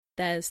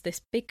there's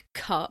this big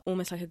cup,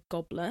 almost like a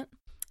goblet,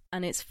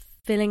 and it's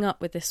filling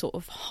up with this sort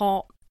of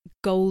hot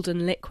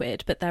golden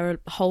liquid, but there are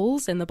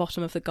holes in the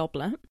bottom of the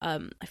goblet. I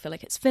feel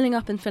like it's filling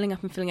up and filling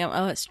up and filling out.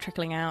 Oh, it's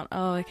trickling out.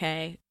 Oh,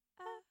 okay,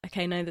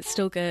 no, that's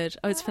still good.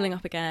 Oh, it's filling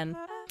up again,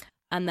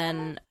 and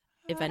then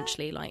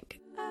eventually like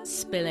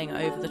spilling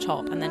over the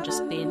top, and then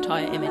just the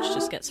entire image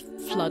just gets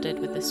flooded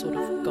with this sort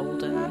of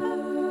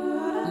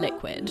golden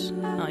liquid.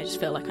 And I just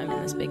feel like I'm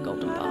in this big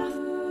golden bath.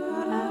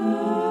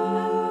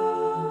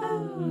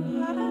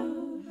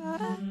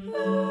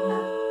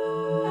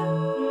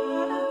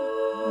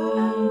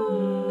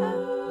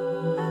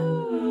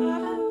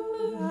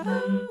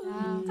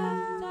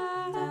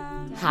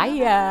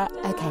 Hiya!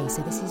 Okay,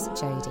 so this is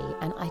Jodie,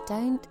 and I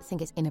don't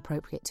think it's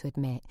inappropriate to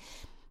admit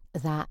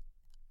that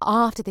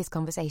after this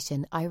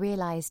conversation, I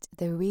realised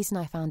the reason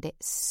I found it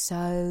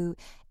so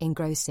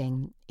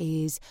engrossing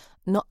is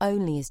not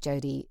only is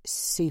Jodie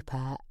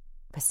super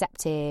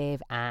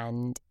perceptive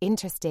and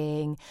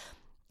interesting,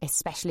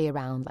 especially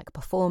around like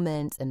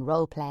performance and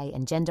role play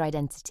and gender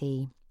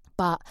identity,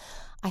 but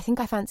I think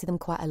I fancy them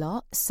quite a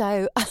lot.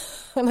 So,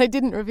 and I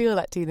didn't reveal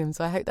that to them,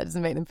 so I hope that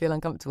doesn't make them feel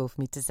uncomfortable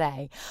for me to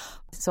say.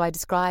 So I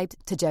described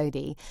to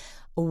Jodie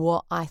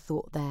what I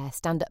thought their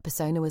stand-up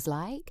persona was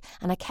like,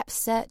 and I kept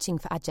searching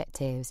for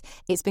adjectives.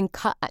 It's been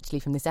cut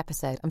actually from this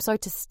episode. I'm sorry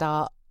to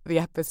start the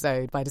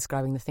episode by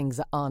describing the things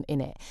that aren't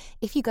in it.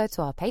 If you go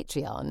to our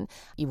Patreon,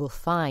 you will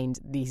find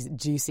these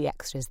juicy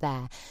extras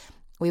there.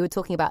 We were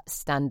talking about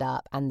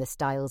stand-up and the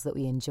styles that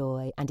we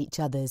enjoy and each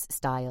other's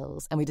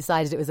styles, and we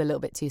decided it was a little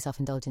bit too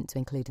self-indulgent to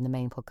include in the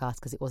main podcast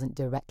because it wasn't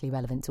directly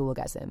relevant to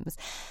orgasms.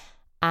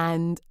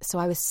 And so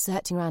I was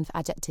searching around for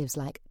adjectives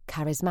like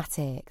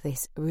charismatic,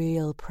 this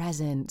real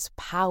presence,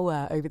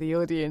 power over the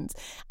audience.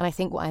 And I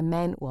think what I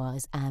meant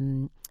was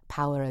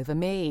power over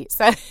me.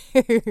 So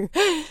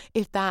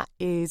if that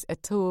is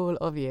at all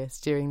obvious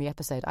during the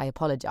episode, I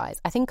apologise.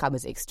 I think I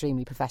was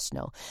extremely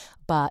professional,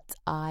 but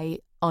I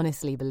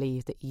honestly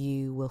believe that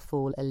you will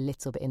fall a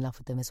little bit in love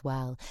with them as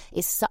well.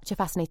 It's such a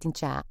fascinating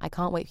chat. I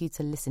can't wait for you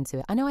to listen to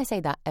it. I know I say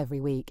that every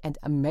week, and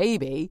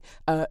maybe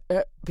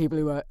people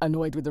who are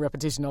annoyed with the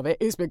repetition of it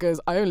is because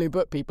I only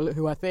book people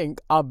who I think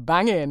are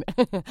banging.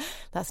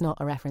 That's not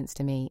a reference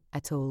to me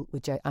at all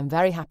with Joe. I'm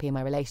very happy in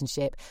my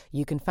relationship.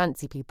 You can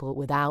fancy people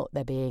without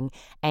there being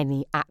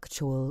any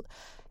actual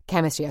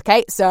chemistry.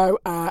 Okay, so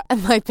my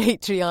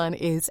Patreon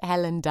is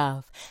Helen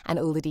Duff, and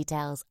all the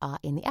details are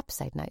in the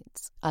episode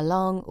notes,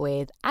 along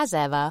with, as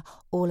ever,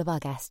 all of our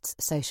guests'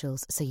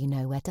 socials, so you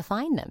know where to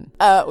find them.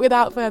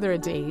 Without further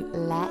ado,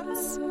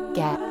 let's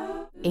get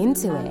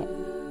into it.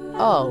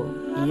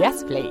 Oh,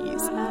 yes,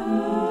 please.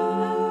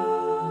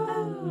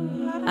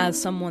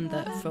 As someone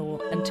that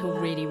until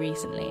really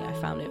recently, I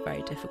found it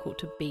very difficult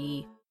to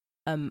be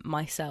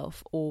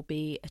myself or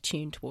be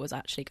attuned to what was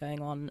actually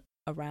going on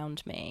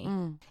around me.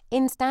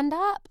 In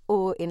stand-up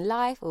or in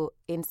life or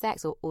in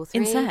sex or all three?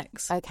 In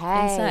sex.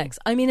 Okay. In sex.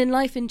 I mean, in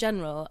life in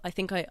general, I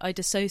think I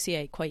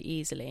dissociate quite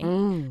easily.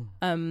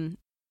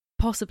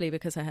 Possibly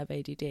because I have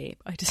ADD.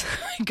 I just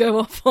go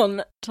off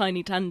on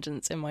tiny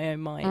tangents in my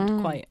own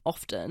mind quite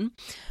often.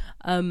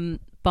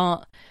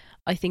 But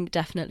I think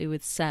definitely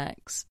with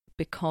sex,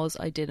 because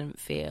I didn't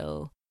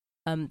feel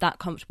that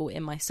comfortable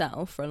in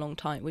myself for a long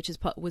time, which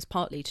was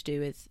partly to do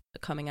with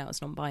coming out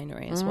as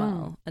non-binary as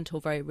well,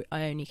 until I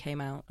only came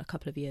out a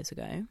couple of years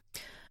ago.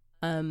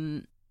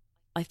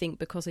 I think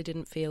because I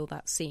didn't feel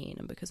that seen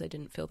and because I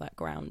didn't feel that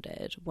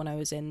grounded when I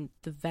was in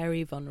the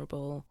very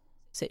vulnerable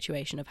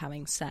situation of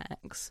having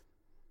sex,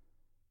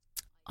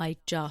 I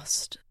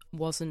just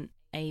wasn't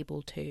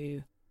able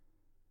to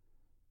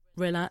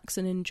relax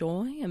and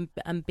enjoy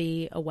and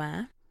be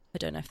aware. I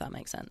don't know if that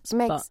makes sense. It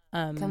makes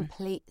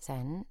complete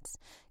sense.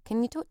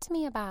 Can you talk to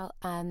me about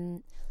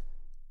a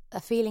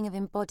feeling of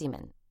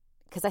embodiment?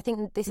 Because I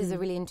think this is a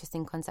really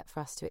interesting concept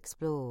for us to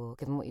explore,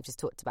 given what you've just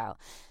talked about.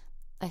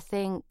 I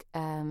think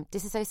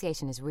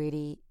disassociation is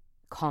really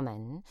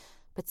common,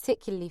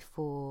 particularly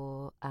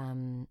for,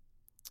 I'm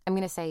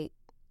going to say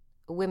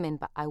women,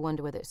 but I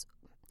wonder whether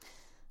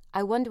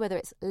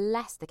it's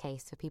less the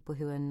case for people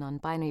who are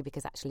non-binary,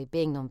 because actually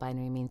being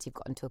non-binary means you've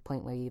gotten to a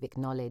point where you've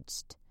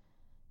acknowledged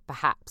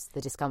perhaps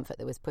the discomfort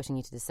that was pushing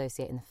you to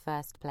dissociate in the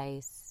first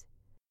place.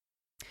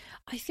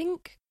 I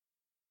think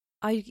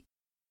I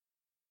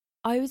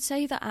would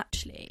say that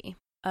actually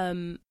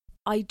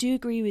I do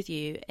agree with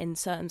you in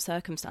certain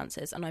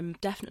circumstances, and I'm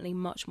definitely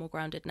much more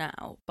grounded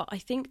now, but I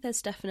think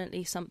there's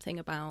definitely something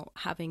about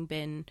having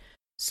been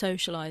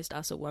socialised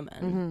as a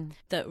woman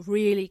that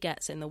really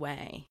gets in the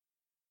way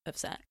of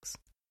sex.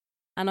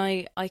 And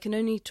I can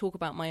only talk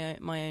about my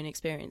own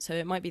experience, so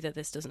it might be that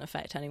this doesn't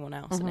affect anyone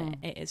else, and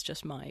it is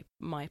just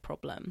my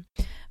problem.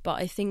 But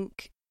I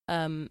think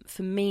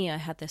for me, I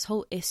had this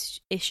whole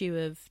issue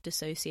of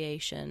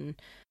dissociation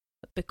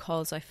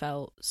because I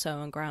felt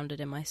so ungrounded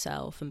in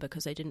myself and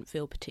because I didn't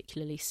feel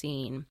particularly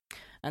seen.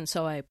 And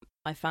so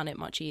I found it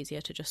much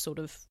easier to just sort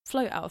of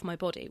float out of my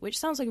body, which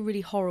sounds like a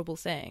really horrible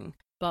thing,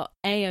 but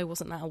I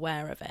wasn't that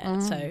aware of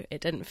it, so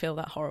it didn't feel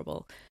that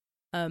horrible.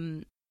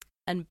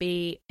 and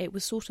B, it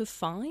was sort of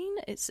fine.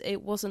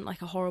 It wasn't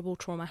like a horrible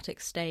traumatic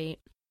state.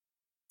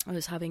 I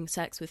was having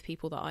sex with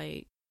people that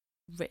I,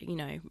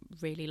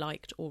 really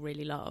liked or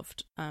really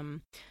loved.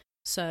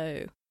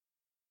 So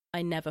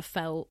I never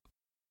felt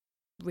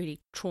really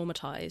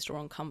traumatized or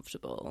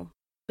uncomfortable.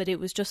 But it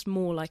was just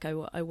more like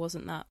I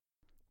wasn't that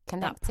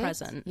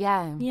present.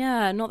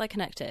 Yeah, not that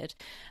connected.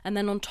 And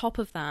then on top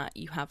of that,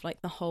 you have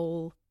like the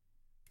whole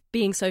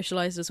being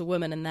socialized as a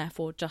woman and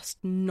therefore just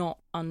not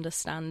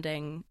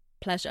understanding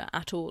pleasure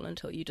at all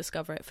until you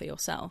discover it for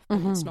yourself.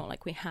 Mm-hmm. It's not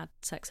like we had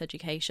sex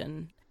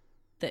education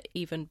that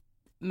even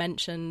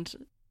mentioned.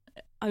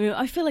 I mean,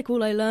 I feel like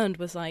all I learned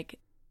was like,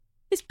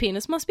 his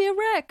penis must be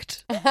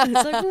erect. And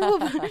it's like,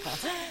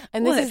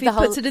 and if he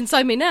puts it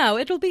inside me now,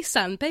 it'll be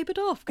sandpapered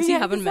off because you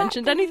haven't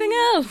mentioned anything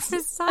else.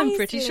 Precisely. I'm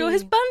pretty sure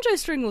his banjo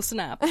string will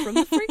snap from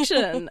the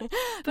friction.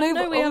 But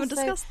no, we haven't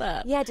discussed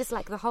that. Yeah, just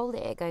like the hole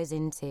that it goes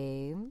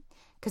into.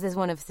 Because there's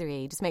one of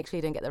three. Just make sure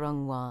you don't get the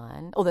wrong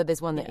one. Although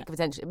there's one that it could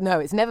potentially... No,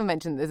 it's never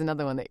mentioned that there's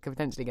another one that it could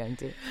potentially go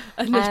into.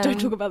 And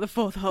don't talk about the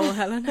fourth hole,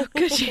 Helen. How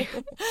could you?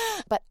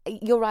 But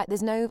you're right.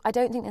 I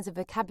don't think there's a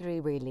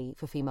vocabulary really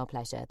for female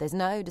pleasure. There's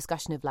no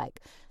discussion of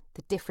like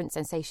the different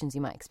sensations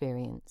you might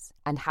experience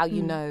and how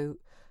you know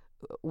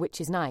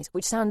which is nice.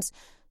 Which sounds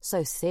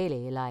so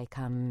silly. Like,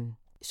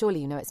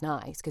 surely you know it's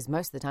nice because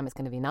most of the time it's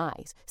going to be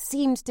nice.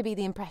 Seemed to be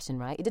the impression,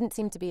 right? It didn't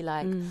seem to be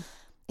like...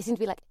 It seemed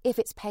to be like, if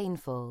it's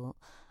painful...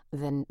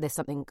 then there's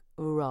something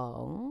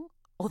wrong.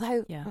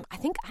 Although I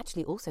think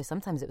actually also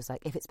sometimes it was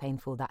like, if it's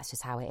painful, that's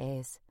just how it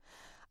is.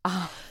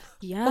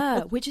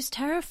 Yeah, which is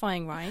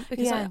terrifying, right?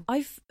 Because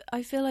I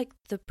feel like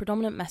the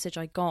predominant message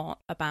I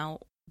got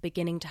about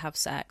beginning to have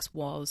sex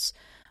was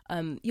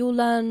you'll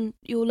learn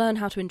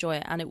how to enjoy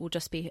it and it will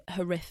just be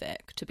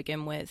horrific to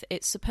begin with.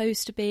 It's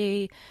supposed to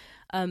be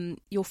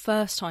your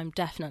first time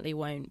definitely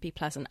won't be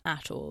pleasant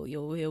at all.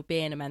 You'll be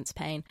in immense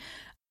pain.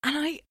 And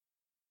I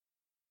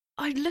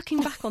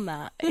looking back on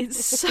that,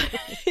 it's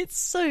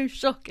so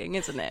shocking,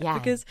 isn't it? Yeah.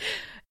 Because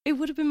it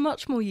would have been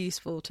much more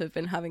useful to have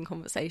been having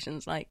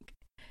conversations like,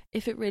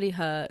 if it really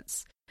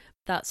hurts,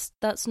 that's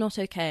not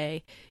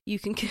okay. You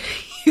can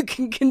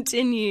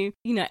continue,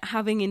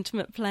 having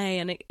intimate play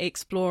and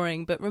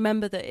exploring, but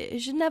remember that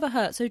it should never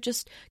hurt. So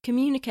just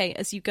communicate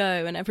as you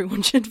go, and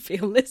everyone should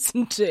feel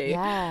listened to.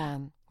 Yeah.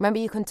 Remember,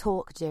 you can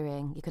talk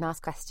during. You can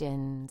ask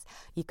questions.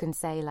 You can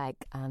say like,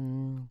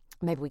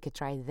 maybe we could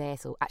try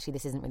this, or actually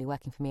this isn't really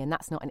working for me, and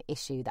that's not an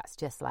issue. That's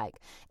just like,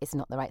 it's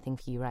not the right thing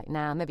for you right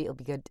now. Maybe it'll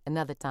be good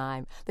another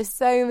time. There's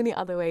so many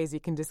other ways you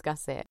can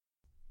discuss it.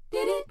 Do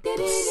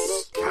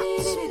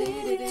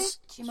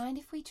you mind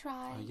if we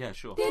try? Yeah,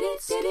 sure.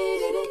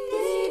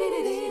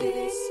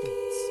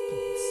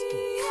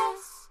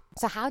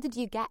 So how did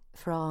you get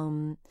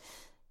from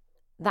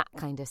that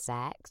kind of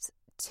sex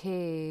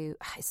to...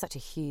 It's such a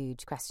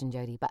huge question,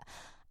 Jodie, but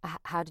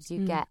how did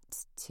you get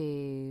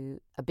to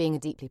being a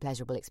deeply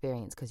pleasurable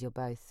experience, because you're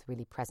both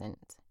really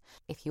present?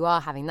 If you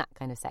are having that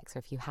kind of sex, or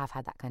if you have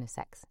had that kind of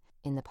sex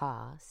in the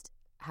past,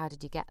 how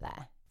did you get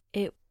there?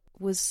 It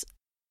was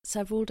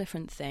several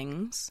different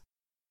things.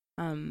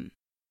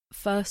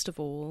 First of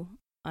all,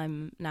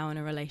 I'm now in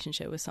a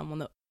relationship with someone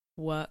that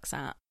works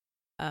at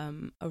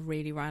a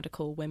really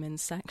radical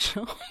women's sex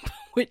shop,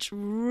 which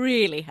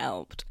really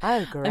helped.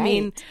 Oh, great. I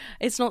mean,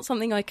 it's not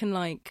something I can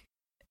like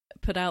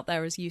put out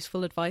there as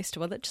useful advice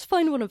to others. Just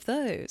find one of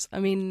those. I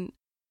mean,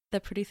 they're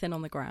pretty thin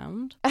on the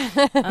ground.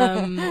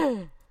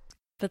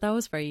 But that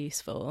was very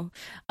useful.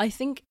 I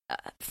think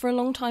for a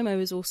long time I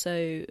was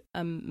also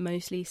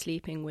mostly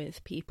sleeping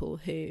with people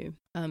who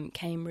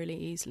came really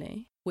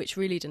easily, which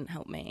really didn't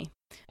help me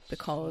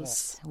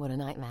because... Shit, what a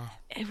nightmare.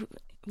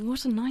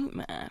 What a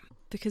nightmare.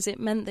 Because it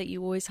meant that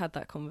you always had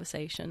that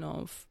conversation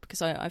of...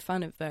 Because I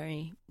found it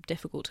very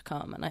difficult to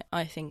come, and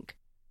I think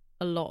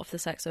a lot of the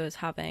sex I was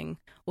having,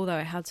 although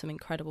I had some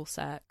incredible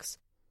sex,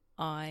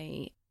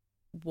 I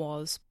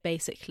was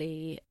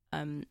basically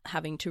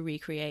having to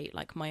recreate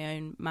like my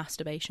own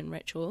masturbation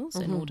rituals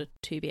in order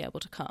to be able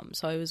to come.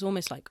 So I was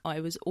almost like I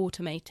was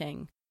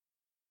automating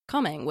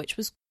coming, which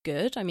was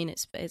good. I mean,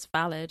 it's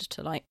valid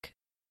to like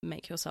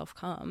make yourself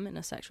come in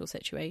a sexual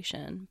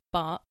situation,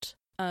 but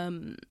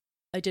I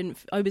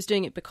was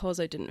doing it because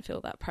I didn't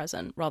feel that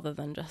present, rather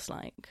than just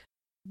like,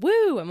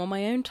 woo, I'm on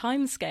my own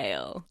time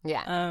scale.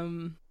 Yeah.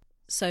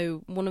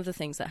 So one of the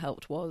things that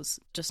helped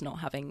was just not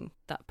having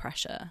that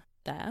pressure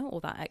there,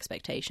 or that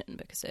expectation,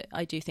 because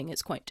I do think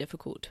it's quite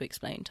difficult to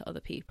explain to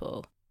other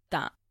people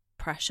that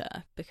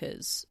pressure,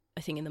 because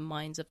I think in the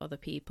minds of other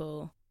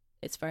people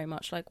it's very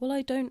much like, well,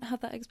 I don't have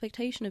that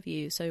expectation of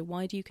you, so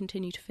why do you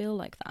continue to feel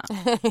like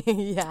that?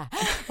 Yeah.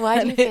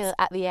 Why do you feel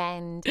at the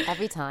end,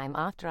 every time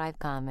after I've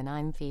come and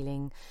I'm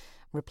feeling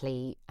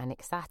replete and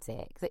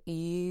ecstatic, that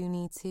you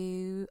need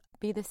to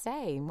be the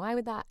same? Why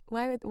does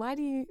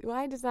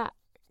that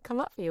come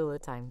up for you all the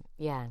time?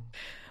 Yeah.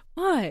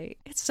 Why?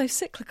 It's so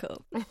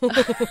cyclical.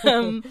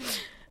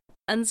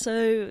 And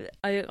so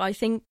I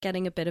think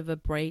getting a bit of a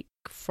break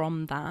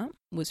from that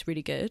was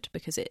really good,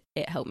 because it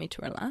helped me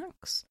to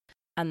relax.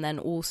 And then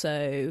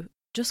also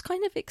just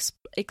kind of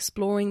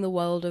exploring the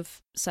world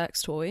of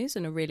sex toys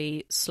in a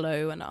really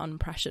slow and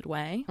unpressured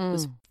way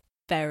was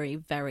very,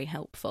 very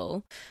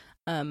helpful,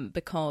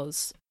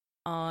 because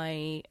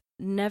I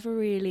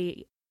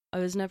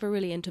was never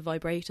really into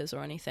vibrators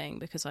or anything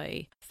because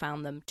I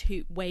found them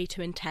way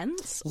too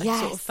intense.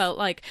 Yes.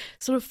 I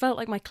sort of felt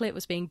like my clit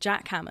was being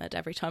jackhammered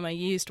every time I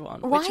used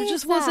one, Why which is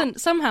just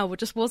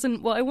that?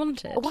 wasn't what I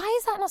wanted. Why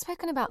is that not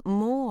spoken about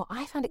more?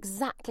 I found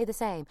exactly the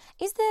same.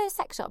 Is the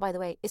sex shop, by the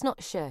way, it's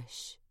not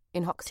Shush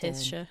in Hoxton?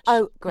 Tis Shush.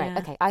 Oh, great. Yeah.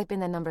 Okay, I've been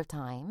there a number of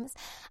times,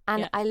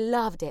 and I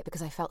loved it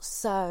because I felt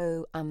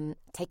so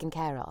taken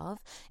care of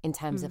in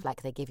terms of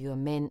like they give you a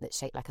mint that's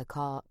shaped like a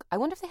cock. I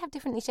wonder if they have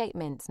differently shaped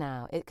mints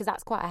now, because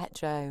that's quite a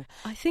hetero.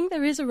 I think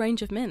there is a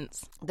range of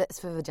mints. That's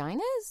for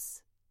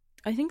vaginas?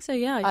 I think so,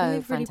 yeah. I think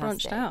they've really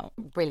branched out.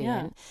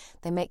 Brilliant. Yeah.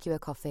 They make you a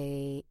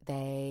coffee.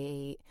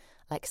 They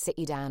like sit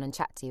you down and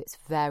chat to you. It's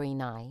very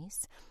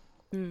nice.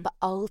 But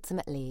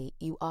ultimately,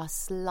 you are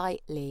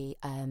slightly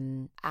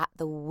at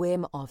the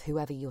whim of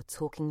whoever you're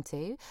talking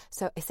to.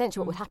 So essentially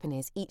what would happen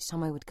is each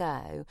time I would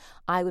go,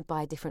 I would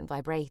buy a different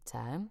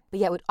vibrator. But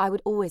yeah, I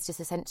would always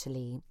just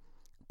essentially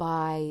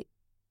buy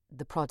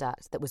the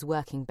product that was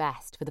working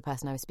best for the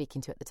person I was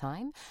speaking to at the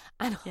time.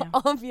 And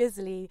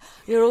obviously,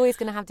 you're always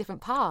going to have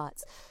different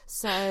parts.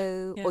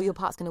 So, or your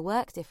part's going to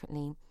work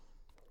differently.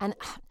 And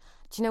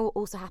do you know what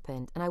also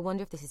happened? And I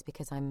wonder if this is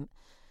because I'm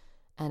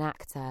an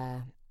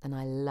actor and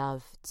I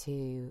love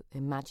to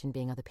imagine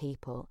being other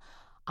people.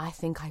 I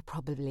think I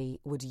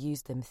probably would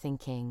use them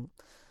thinking,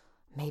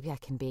 maybe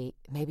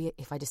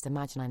if I just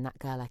imagine I'm that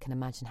girl, I can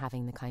imagine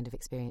having the kind of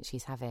experience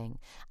she's having,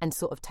 and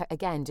sort of,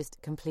 again,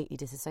 just completely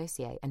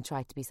disassociate and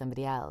try to be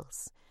somebody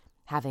else,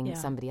 having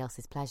somebody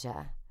else's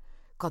pleasure.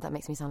 God, that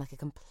makes me sound like a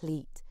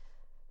complete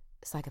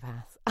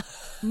psychopath.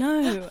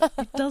 No,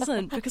 it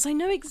doesn't, because I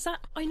know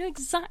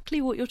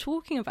exactly what you're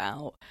talking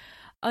about.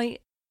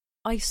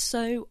 I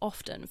so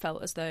often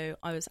felt as though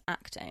I was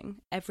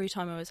acting every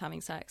time I was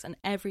having sex and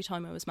every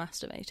time I was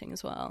masturbating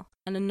as well.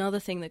 And another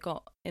thing that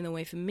got in the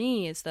way for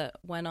me is that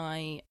when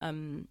I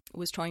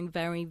was trying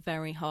very,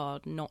 very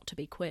hard not to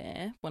be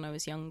queer when I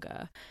was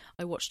younger,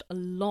 I watched a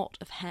lot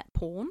of het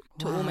porn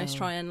to almost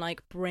try and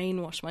like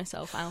brainwash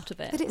myself out of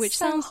it. But it's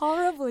sounds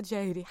horrible,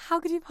 Jodie. How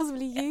could you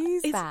possibly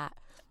use that?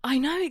 I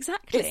know,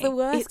 exactly. It's the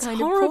worst it's kind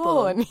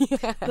horrible. of porn.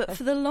 Yeah. But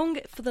for the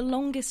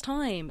longest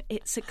time,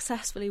 it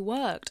successfully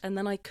worked, and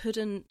then I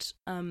couldn't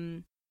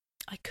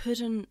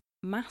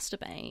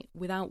masturbate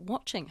without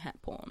watching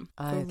het porn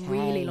for a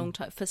really long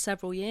time, for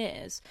several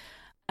years,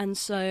 and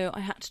so I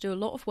had to do a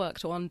lot of work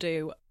to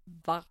undo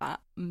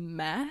that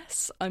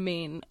mess. I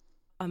mean,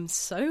 I'm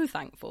so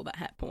thankful that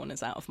het porn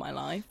is out of my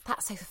life.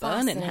 That's so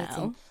Burn fascinating. in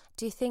hell.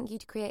 Do you think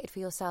you'd created for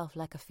yourself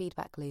like a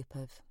feedback loop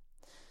of,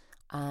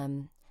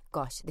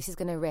 gosh, this is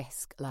going to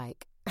risk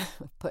like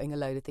putting a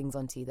load of things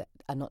onto you that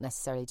are not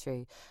necessarily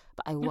true,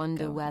 but I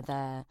wonder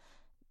whether,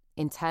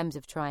 in terms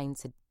of trying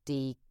to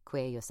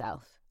de-queer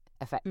yourself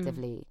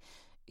effectively,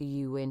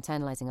 you were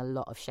internalizing a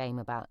lot of shame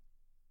about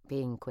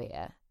being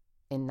queer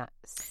in that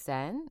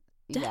sense.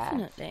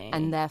 Definitely. Yeah.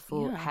 And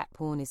therefore, het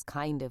porn is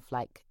kind of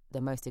like the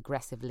most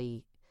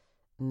aggressively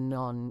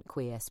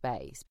non-queer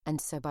space.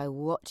 And so by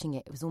watching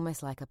it, it was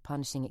almost like a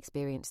punishing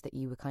experience that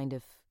you were kind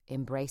of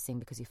embracing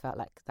because you felt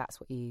like that's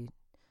what you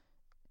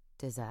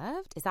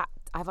deserved. Is that,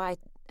 have I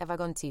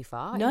gone too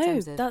far? No, in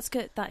terms of... that's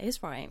good. That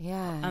is right.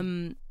 Yeah.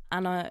 And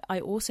I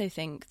also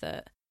think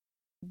that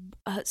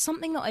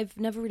something that I've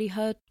never really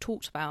heard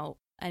talked about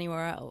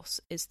anywhere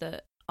else is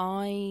that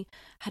I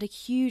had a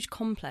huge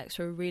complex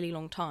for a really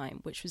long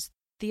time, which was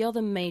the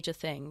other major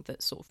thing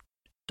that sort of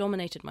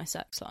dominated my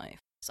sex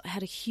life. So I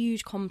had a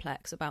huge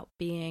complex about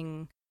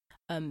being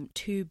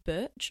too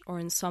butch or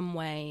in some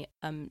way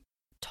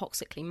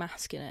toxically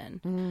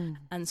masculine.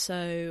 And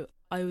so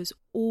I was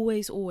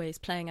always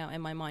playing out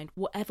in my mind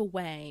whatever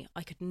way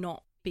I could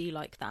not be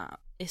like that,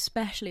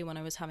 especially when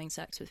I was having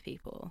sex with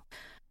people,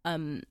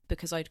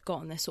 because I'd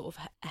gotten this sort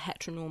of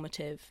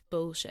heteronormative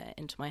bullshit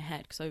into my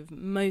head, because I've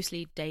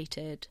mostly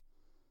dated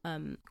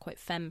quite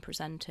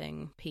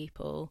femme-presenting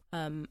people,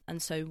 and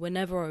so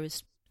whenever I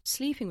was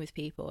sleeping with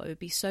people, I would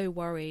be so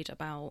worried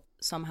about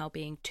somehow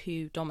being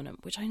too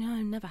dominant, which I know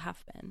I never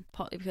have been,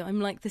 partly because I'm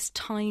like this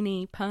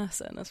tiny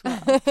person as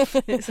well.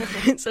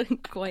 it's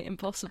quite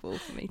impossible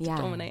for me to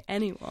dominate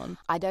anyone.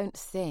 I don't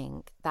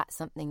think that's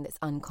something that's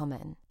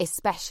uncommon,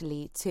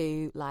 especially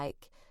to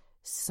like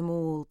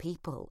small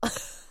people.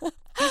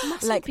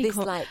 Like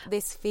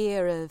this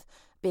fear of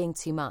being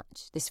too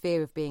much, this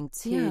fear of being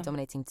too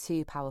dominating,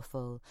 too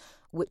powerful,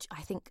 which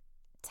I think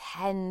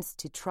tends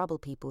to trouble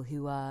people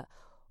who are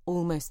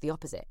almost the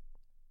opposite.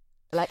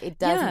 Like it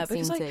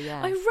doesn't seem to.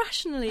 I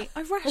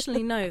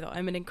rationally know that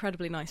I'm an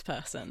incredibly nice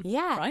person.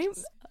 Yeah, right.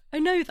 I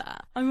know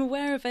that. I'm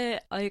aware of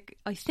it. I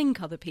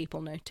think other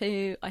people know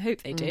too. I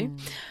hope they do.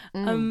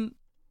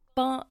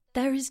 But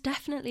there is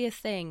definitely a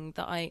thing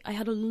that I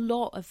had a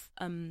lot of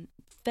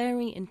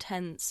very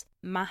intense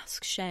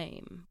mask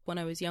shame when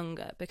I was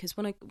younger, because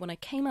when I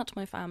came out to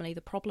my family,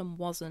 the problem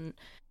wasn't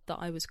that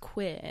I was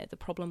queer. The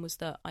problem was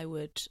that I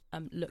would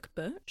look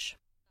butch.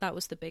 That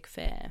was the big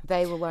fear.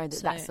 They were worried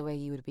that that's the way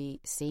you would be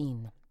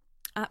seen.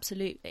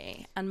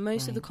 Absolutely. And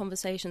most of the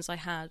conversations I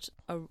had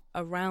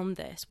around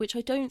this, which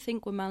I don't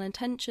think were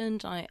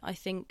malintentioned, I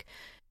think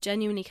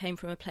genuinely came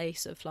from a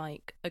place of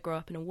like, I grew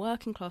up in a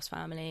working class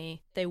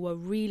family. They were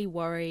really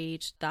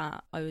worried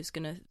that I was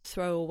going to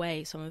throw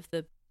away some of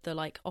the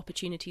like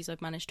opportunities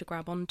I've managed to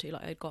grab onto.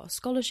 Like, I'd got a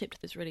scholarship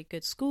to this really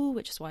good school,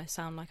 which is why I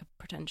sound like a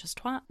pretentious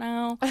twat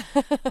now.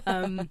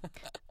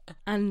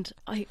 And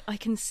I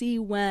can see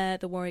where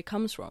the worry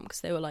comes from,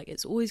 because they were like,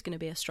 it's always going to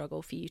be a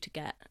struggle for you to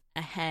get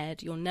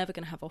ahead. You're never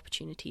going to have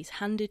opportunities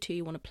handed to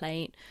you on a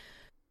plate.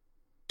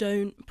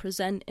 Don't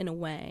present in a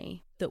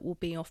way that will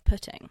be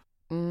off-putting.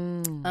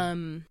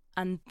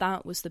 And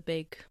that was the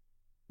big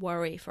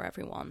worry for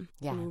everyone.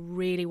 Yeah. We were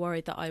really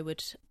worried that I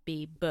would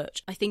be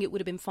butch. I think it would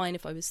have been fine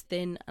if I was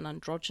thin and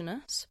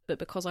androgynous, but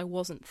because I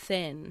wasn't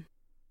thin,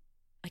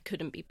 I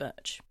couldn't be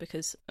butch,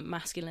 because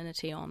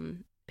masculinity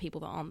on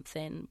people that aren't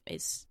thin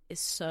is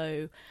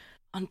so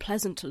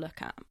unpleasant to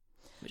look at,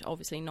 which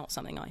obviously not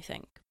something I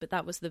think, but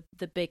that was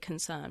the big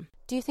concern.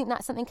 Do you think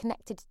that's something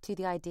connected to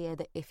the idea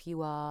that if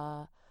you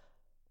are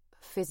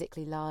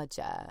physically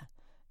larger,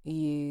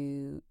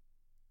 you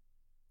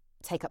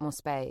take up more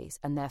space,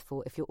 and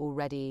therefore if you're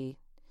already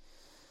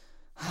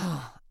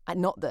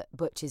not that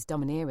butch is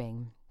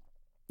domineering,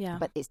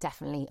 but it's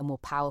definitely a more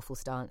powerful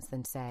stance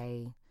than,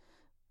 say,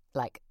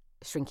 like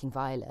Shrinking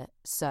Violet.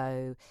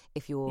 So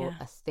if you're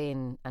a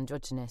thin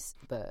androgynous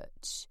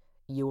butch,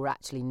 you're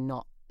actually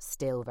not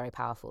still very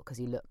powerful because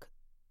you look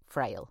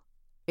frail.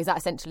 Is that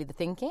essentially the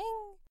thinking?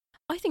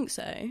 I think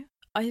so.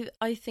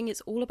 I think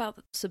it's all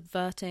about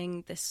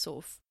subverting this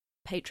sort of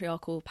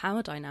patriarchal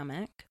power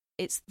dynamic.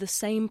 It's the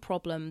same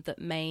problem that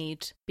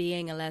made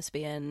being a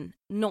lesbian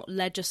not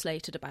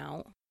legislated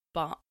about,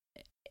 but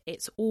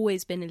it's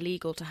always been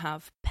illegal to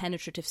have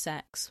penetrative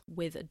sex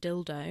with a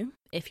dildo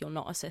if you're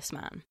not a cis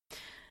man,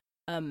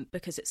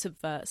 because it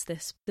subverts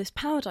this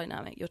power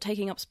dynamic. You're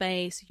taking up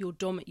space, you're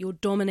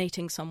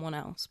dominating someone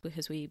else,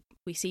 because we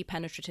see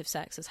penetrative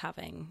sex as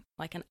having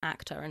like an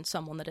actor and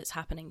someone that it's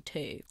happening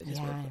to,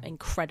 because we're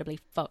incredibly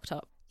fucked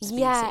up species.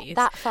 Yeah,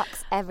 that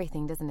fucks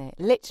everything, doesn't it?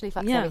 Literally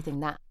fucks everything,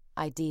 that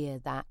idea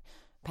that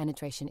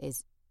penetration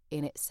is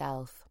in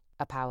itself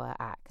a power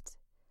act.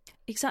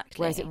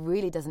 Exactly. Whereas it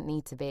really doesn't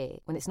need to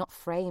be. When it's not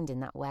framed in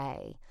that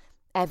way,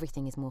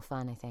 everything is more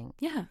fun, I think.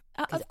 Yeah,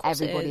 because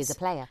everybody is a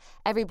player.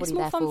 Everybody,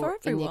 therefore,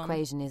 in the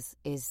equation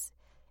is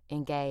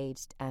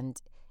engaged and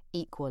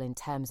equal in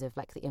terms of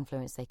like the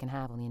influence they can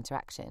have on the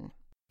interaction.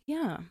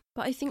 Yeah,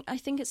 but I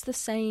think it's the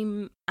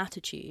same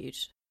attitude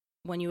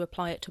when you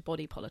apply it to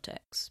body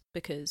politics,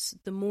 because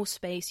the more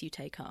space you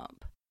take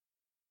up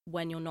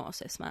when you're not a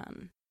cis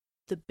man,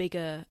 the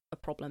bigger a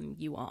problem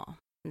you are.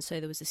 And so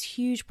there was this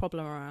huge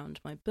problem around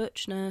my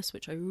butchness,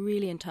 which I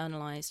really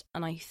internalized.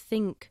 And I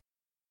think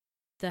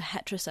the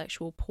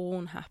heterosexual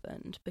porn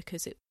happened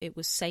because it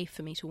was safe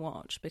for me to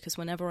watch, because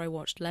whenever I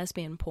watched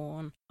lesbian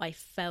porn, I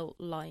felt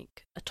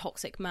like a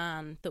toxic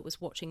man that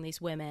was watching these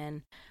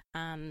women.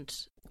 And,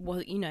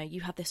 well, you know,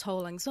 you have this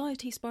whole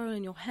anxiety spiral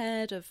in your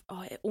head of,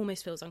 oh, it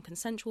almost feels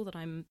unconsensual that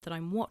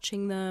I'm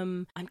watching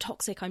them. I'm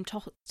toxic.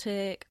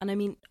 And I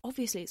mean,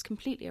 obviously it's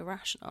completely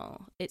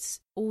irrational. It's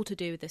all to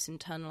do with this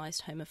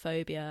internalized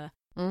homophobia,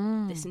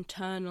 this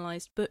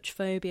internalized butch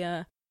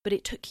phobia, but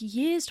it took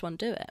years to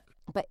undo it.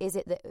 But is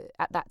it that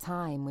at that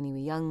time, when you were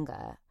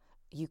younger,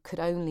 you could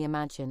only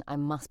imagine, I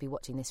must be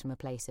watching this from a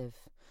place of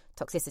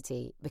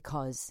toxicity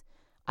because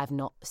I've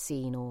not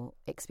seen or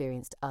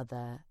experienced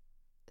other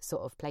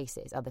sort of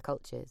places, other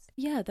cultures?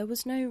 Yeah, there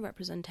was no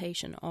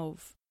representation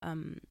of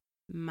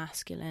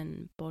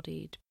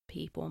masculine-bodied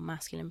people,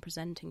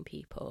 masculine-presenting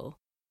people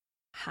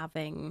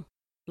having,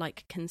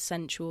 like,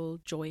 consensual,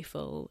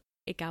 joyful,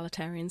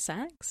 egalitarian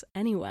sex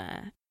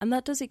anywhere. And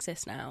that does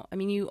exist now. I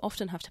mean, you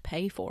often have to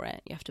pay for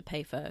it. You have to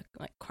pay for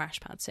like Crash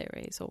Pad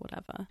series or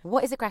whatever.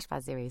 What is a Crash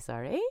Pad series,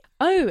 sorry?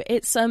 Oh,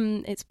 it's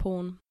porn.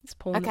 It's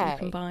porn that you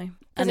can buy.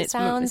 And it's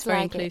very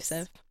like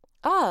inclusive.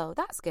 Oh,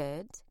 that's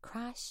good.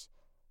 Crash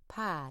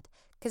Pad.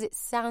 Because it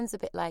sounds a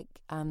bit like,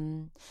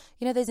 you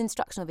know those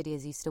instructional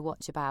videos you used to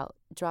watch about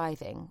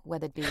driving, where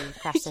there'd be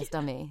crash test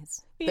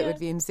dummies that would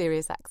be in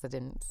serious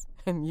accidents,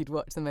 and you'd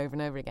watch them over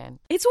and over again.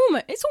 It's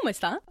almost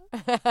that.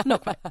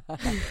 Not quite.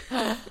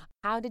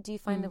 How did you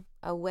find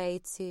a way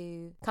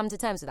to come to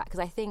terms with that? Because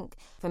I think,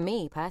 for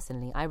me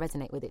personally, I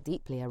resonate with it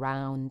deeply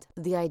around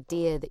the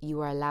idea that you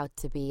are allowed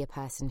to be a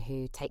person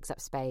who takes up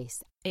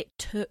space. It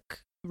took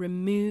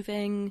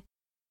removing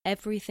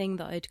everything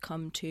that I'd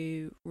come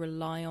to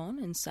rely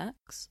on in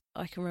sex.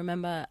 I can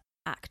remember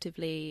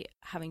actively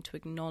having to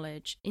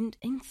acknowledge in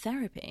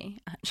therapy,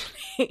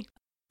 actually,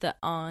 that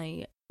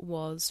I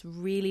was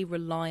really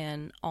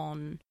reliant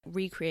on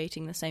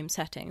recreating the same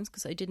settings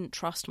because I didn't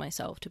trust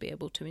myself to be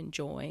able to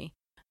enjoy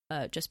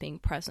just being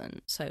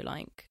present. So,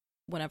 like,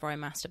 whenever I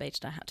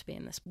masturbated, I had to be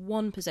in this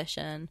one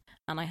position,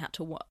 and I had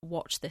to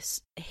watch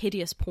this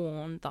hideous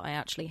porn that I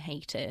actually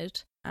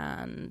hated,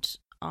 and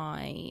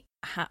I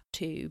had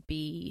to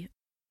be,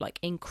 like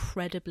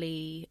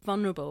incredibly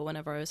vulnerable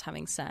whenever I was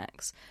having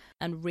sex,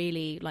 and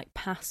really like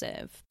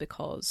passive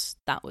because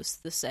that was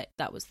the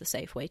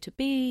safe way to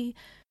be.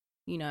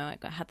 You know,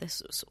 I had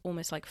this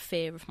almost like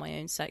fear of my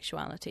own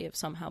sexuality, of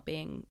somehow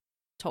being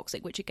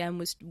toxic, which again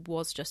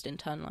was just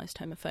internalized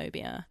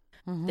homophobia.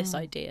 This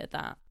idea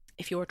that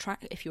if you're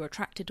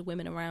attracted to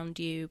women around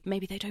you,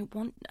 maybe they don't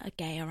want a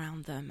gay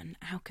around them, and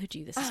how could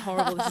you? This is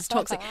horrible. This is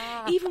toxic.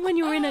 Even when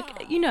you're in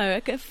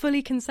a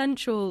fully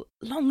consensual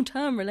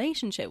long-term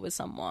relationship with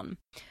someone,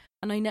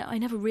 and I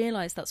never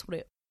realized that's what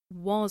it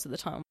was at the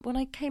time. When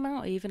I came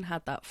out, I even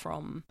had that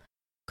from.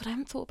 God, I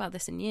haven't thought about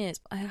this in years.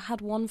 I had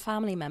one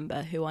family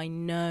member who I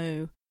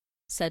know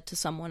said to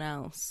someone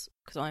else,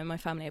 because my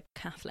family are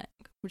Catholic,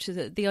 which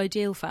is the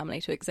ideal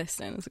family to exist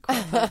in as a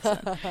queer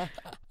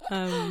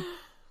person.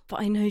 But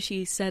I know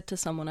she said to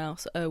someone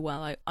else, "Oh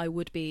well, I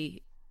wouldn't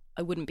be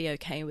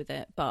okay with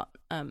it, but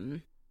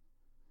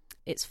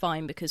it's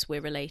fine because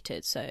we're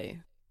related, so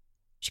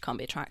she can't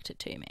be attracted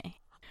to me."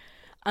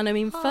 And I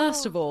mean,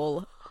 first of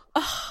all,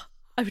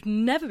 I would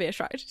never be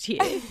attracted to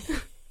you.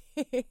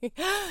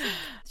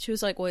 She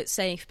was like, "Well, it's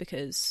safe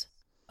because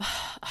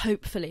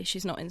hopefully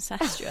she's not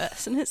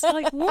incestuous." And it's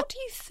like, what do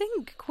you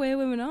think queer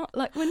women are?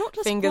 Like, we're not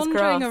just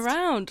wandering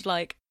around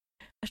like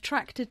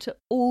attracted to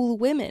all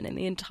women in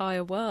the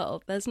entire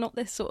world. There's not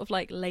this sort of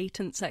like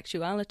latent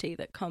sexuality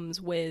that comes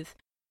with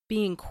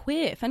being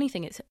queer. If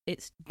anything,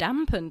 it's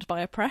dampened by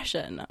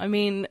oppression. I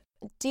mean,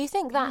 do you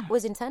think that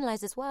was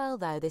internalized as well,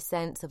 though, this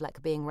sense of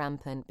like being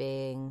rampant,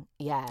 being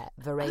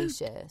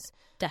voracious?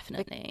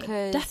 Definitely.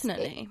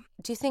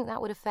 Do you think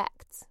that would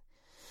affect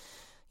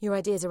your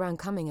ideas around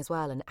coming as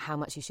well, and how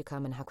much you should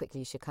come and how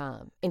quickly you should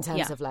come, in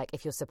terms of like,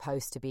 if you're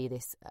supposed to be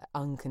this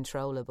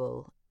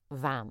uncontrollable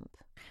vamp,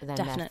 then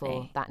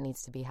therefore that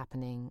needs to be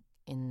happening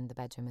in the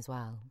bedroom as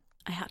well?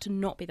 I had to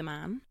not be the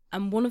man.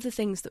 And one of the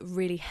things that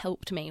really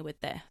helped me with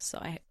this,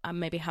 I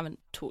maybe haven't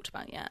talked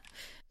about yet,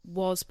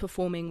 was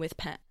performing with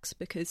PEX,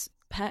 because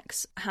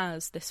PEX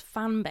has this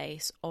fan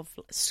base of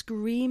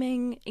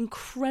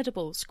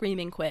incredible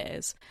screaming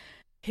queers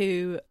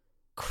who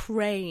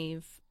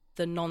crave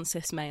the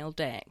non-cis male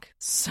dick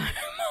so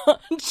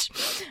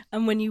much.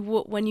 And when you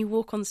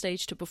walk on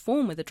stage to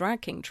perform with a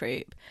drag king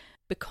troupe,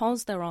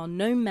 because there are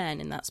no men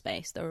in that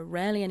space, there are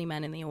rarely any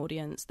men in the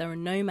audience, there are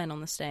no men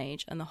on the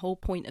stage, and the whole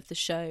point of the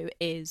show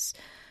is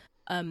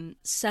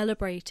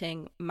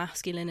celebrating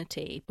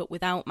masculinity, but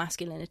without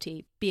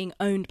masculinity being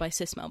owned by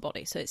cis male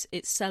bodies. So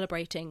it's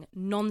celebrating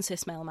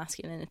non-cis male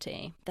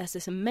masculinity. There's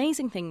this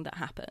amazing thing that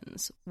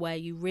happens where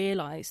you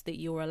realise that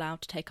you're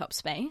allowed to take up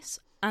space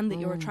and that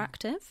you're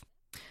attractive.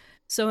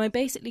 So I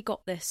basically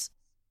got this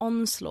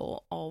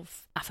onslaught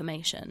of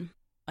affirmation,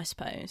 I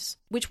suppose,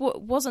 which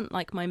wasn't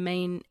like my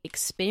main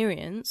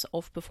experience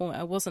of performing.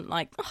 I wasn't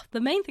like, the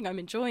main thing I'm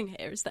enjoying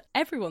here is that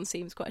everyone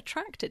seems quite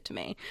attracted to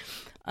me,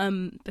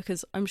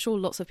 because I'm sure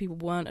lots of people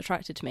weren't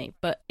attracted to me,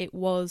 but it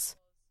was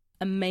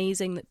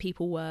amazing that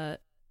people were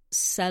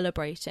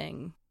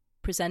celebrating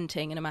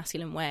presenting in a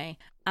masculine way,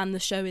 and the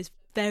show is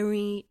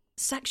very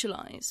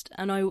sexualized.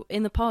 And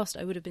in the past,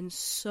 I would have been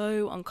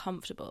so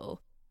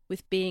uncomfortable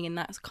with being in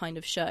that kind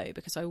of show,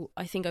 because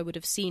I think I would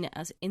have seen it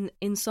as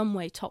in some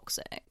way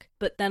toxic.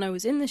 But then I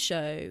was in the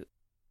show,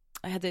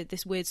 I had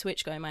this weird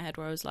switch going in my head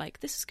where I was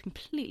like, this is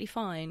completely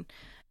fine.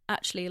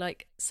 Actually,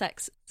 like,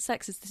 sex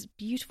is this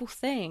beautiful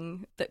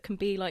thing that can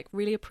be like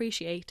really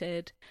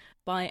appreciated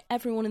by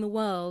everyone in the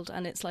world,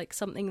 and it's like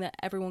something that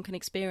everyone can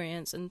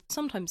experience. And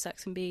sometimes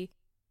sex can be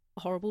a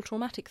horrible,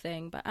 traumatic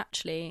thing, but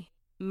actually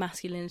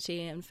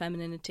masculinity and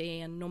femininity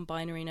and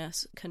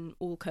non-binariness can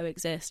all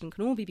coexist and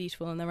can all be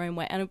beautiful in their own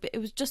way. And it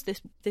was just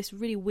this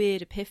really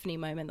weird epiphany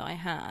moment that I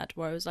had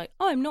where I was like,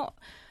 I'm not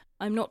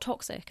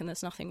toxic, and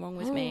there's nothing wrong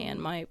with me,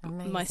 and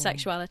my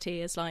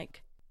sexuality is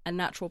like a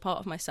natural part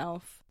of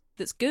myself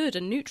that's good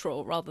and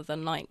neutral rather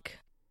than like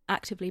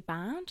actively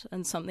bad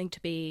and something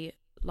to be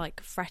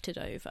like fretted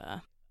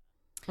over.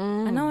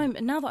 And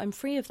now that I'm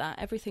free of that,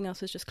 everything else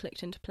has just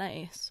clicked into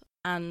place.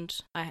 And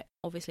I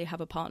obviously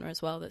have a partner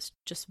as well that's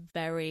just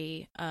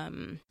very, I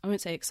won't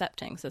say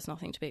accepting, so there's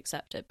nothing to be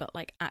accepted, but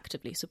like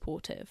actively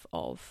supportive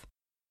of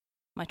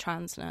my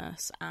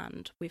transness.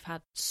 And we've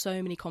had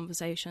so many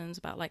conversations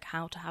about like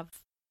how to have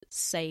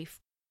safe,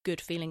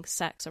 good feeling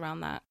sex around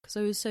that, because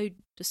I was so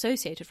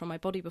dissociated from my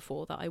body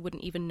before that I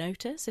wouldn't even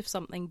notice if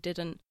something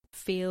didn't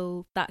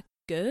feel that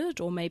good,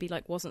 or maybe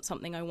like wasn't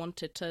something I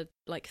wanted to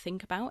like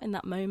think about in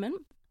that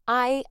moment.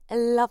 I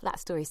love that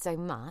story so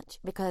much,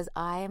 because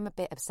I am a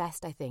bit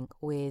obsessed, I think,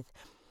 with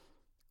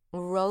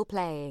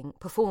role-playing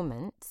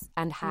performance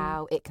and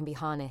how it can be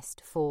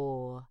harnessed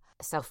for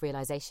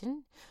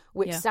self-realization,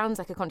 which sounds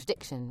like a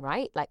contradiction,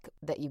 right? Like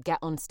that you get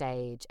on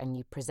stage and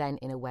you present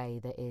in a way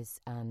that is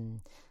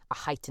a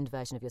heightened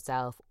version of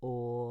yourself,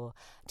 or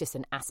just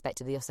an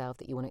aspect of yourself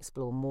that you want to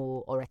explore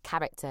more, or a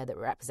character that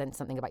represents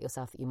something about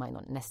yourself that you might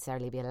not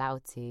necessarily be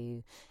allowed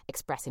to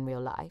express in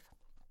real life.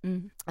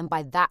 And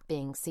by that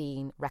being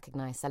seen,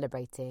 recognised,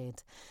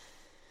 celebrated,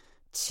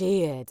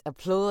 cheered,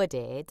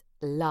 applauded,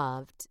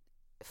 loved,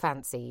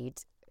 fancied,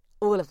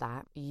 all of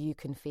that, you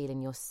can feel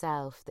in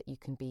yourself that you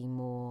can be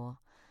more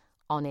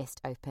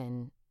honest,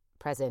 open,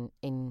 present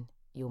in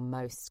your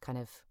most kind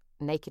of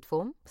naked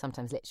form,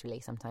 sometimes literally,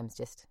 sometimes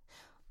just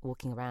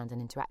walking around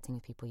and interacting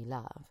with people you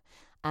love.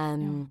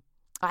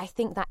 I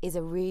think that is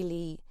a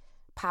really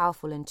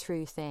powerful and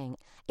true thing.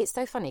 It's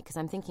so funny because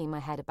I'm thinking in my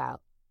head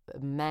about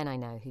men I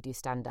know who do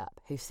stand-up,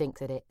 who think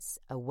that it's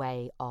a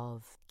way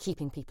of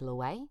keeping people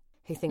away,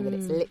 who think that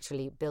it's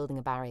literally building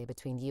a barrier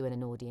between you and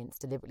an audience,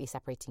 deliberately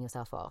separating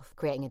yourself off,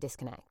 creating a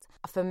disconnect.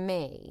 For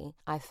me,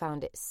 I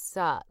found it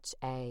such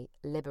a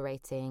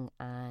liberating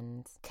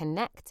and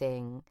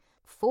connecting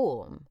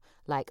form,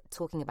 like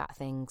talking about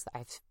things that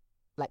I've,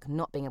 like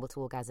not being able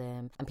to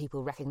orgasm, and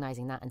people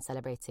recognising that and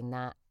celebrating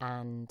that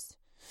and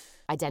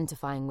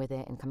identifying with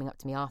it and coming up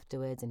to me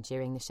afterwards and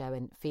during the show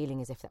and feeling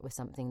as if that was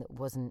something that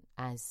wasn't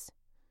as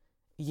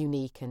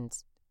unique and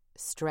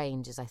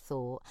strange as I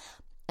thought.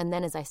 And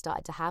then as I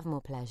started to have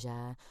more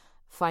pleasure,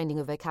 finding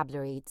a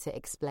vocabulary to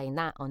explain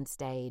that on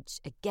stage,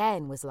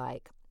 again, was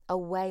like a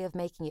way of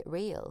making it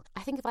real.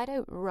 I think if I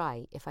don't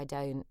write, if I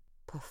don't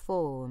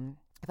perform,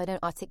 if I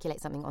don't articulate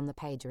something on the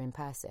page or in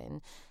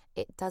person,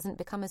 it doesn't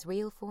become as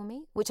real for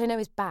me, which I know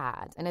is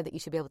bad. I know that you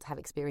should be able to have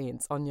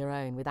experience on your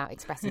own without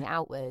expressing it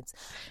outwards.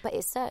 But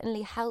it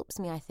certainly helps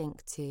me, I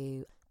think,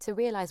 to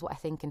realise what I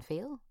think and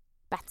feel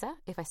better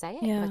if I say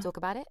it, if I talk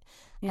about it.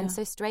 Yeah. And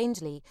so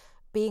strangely,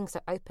 being so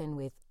open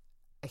with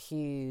a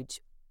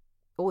huge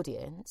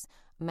audience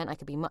meant I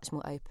could be much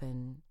more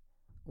open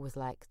with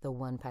like the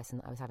one person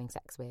that I was having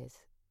sex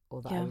with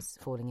or that I was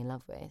falling in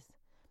love with,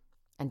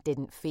 and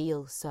didn't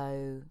feel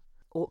so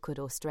awkward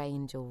or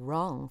strange or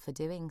wrong for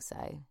doing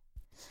so.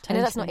 Totally. I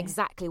know that's not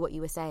exactly what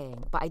you were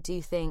saying, but I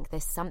do think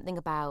there's something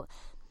about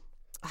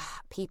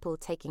people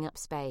taking up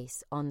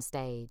space on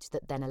stage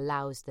that then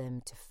allows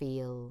them to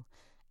feel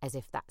as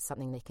if that's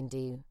something they can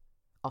do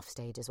off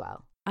stage as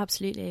well.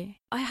 Absolutely.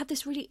 I had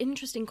this really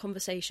interesting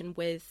conversation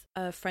with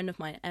a friend of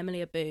mine,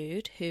 Emily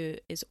Aboud, who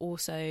is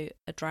also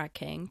a drag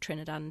king,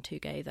 Trinidad and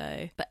Tugay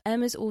though. But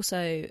Emma's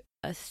also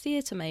a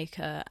theatre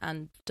maker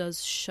and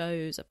does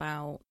shows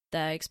about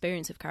their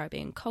experience of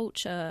Caribbean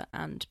culture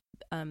and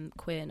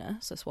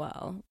queerness as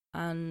well.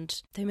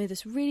 And they made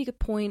this really good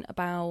point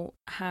about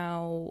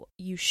how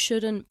you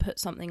shouldn't put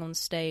something on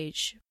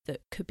stage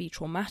that could be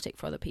traumatic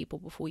for other people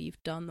before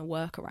you've done the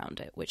work around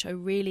it, which I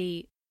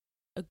really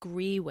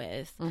agree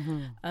with.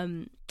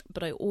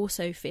 But I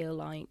also feel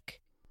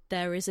like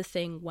there is a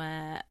thing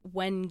where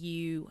when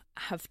you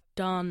have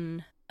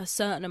done a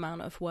certain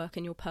amount of work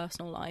in your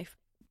personal life,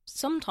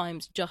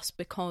 sometimes just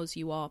because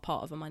you are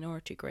part of a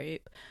minority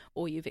group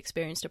or you've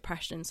experienced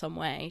oppression in some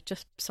way,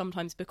 just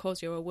sometimes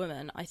because you're a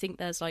woman, I think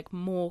there's like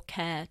more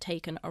care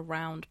taken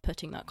around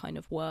putting that kind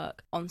of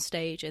work on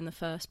stage in the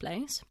first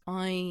place.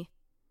 I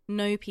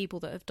know people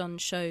that have done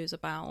shows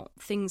about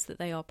things that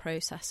they are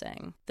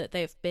processing, that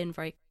they have been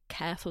very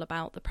careful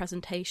about the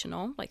presentation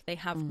of, like they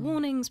have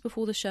warnings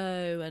before the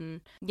show,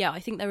 and I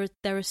think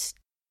there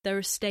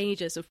are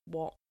stages of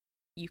what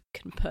you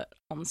can put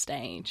on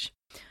stage.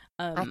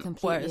 I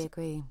completely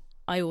agree.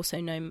 I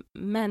also know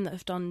men that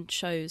have done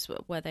shows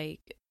where they,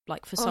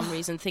 like, for some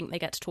reason think they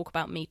get to talk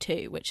about Me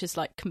Too, which is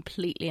like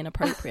completely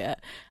inappropriate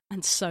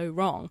and so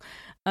wrong.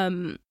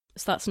 So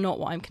that's not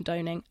what I'm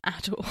condoning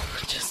at all,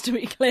 just to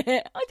be clear.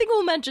 I think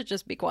all men should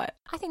just be quiet.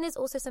 I think there's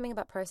also something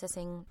about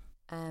processing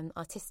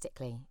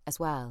artistically as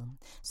well.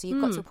 So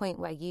you've got to a point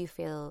where you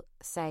feel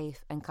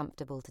safe and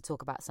comfortable to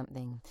talk about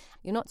something.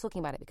 You're not talking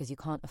about it because you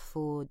can't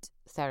afford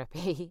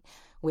therapy,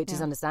 which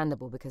is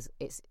understandable because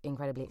it's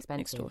incredibly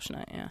expensive.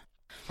 Extortionate,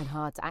 and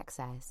hard to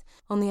access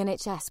on the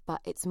NHS.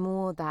 But it's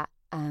more that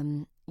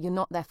you're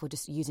not therefore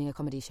just using a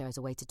comedy show as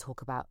a way to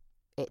talk about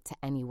it to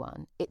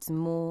anyone. It's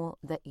more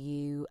that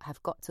you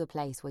have got to a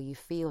place where you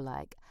feel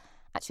like,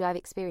 actually, I've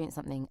experienced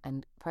something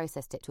and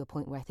processed it to a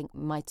point where I think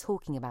my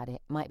talking about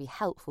it might be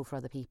helpful for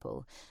other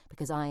people,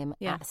 because I am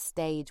at a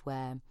stage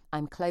where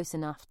I'm close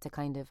enough to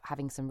kind of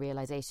having some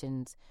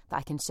realizations that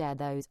I can share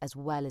those as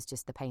well as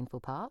just the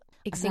painful part.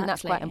 Exactly. I think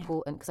that's quite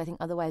important, because I think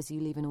otherwise you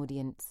leave an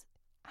audience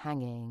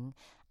hanging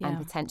and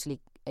potentially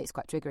it's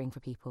quite triggering for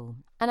people.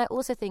 And I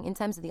also think in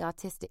terms of the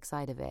artistic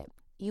side of it,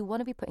 you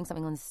want to be putting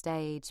something on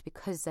stage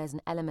because there's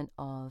an element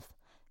of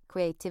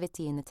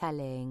creativity in the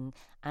telling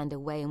and a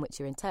way in which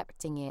you're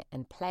interpreting it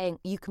and playing.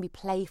 You can be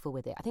playful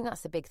with it. I think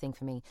that's the big thing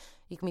for me.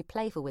 You can be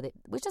playful with it,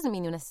 which doesn't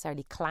mean you're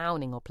necessarily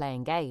clowning or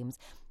playing games.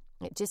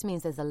 It just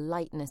means there's a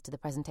lightness to the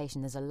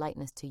presentation, there's a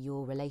lightness to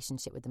your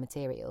relationship with the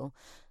material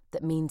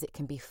that means it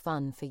can be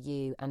fun for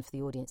you and for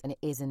the audience, and it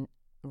isn't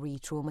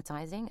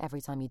re-traumatizing every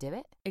time you do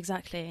it.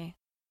 Exactly.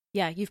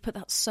 Yeah, you've put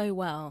that so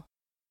well.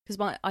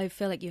 Because I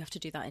feel like you have to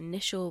do that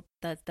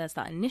there's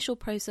that initial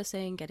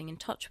processing, getting in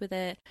touch with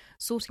it,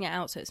 sorting it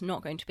out so it's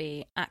not going to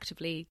be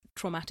actively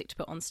traumatic to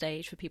put on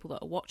stage for people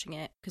that are watching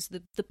it. Because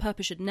the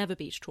purpose should never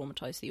be to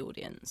traumatise the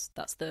audience.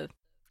 That's the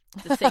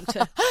thing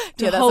to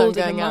that's hold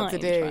what I'm going in mind, out to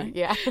do. right?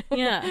 Yeah.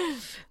 Yeah.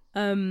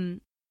 And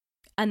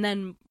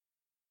then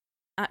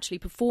actually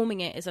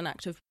performing it is an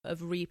act of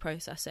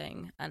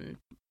reprocessing and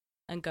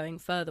and going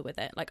further with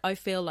it. Like, I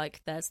feel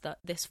like there's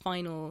this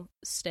final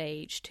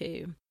stage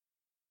to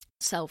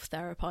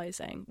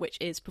self-therapizing, which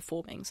is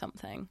performing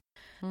something,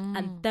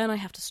 and then I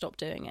have to stop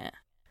doing it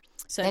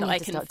so then that I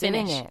can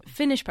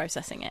finish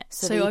processing it,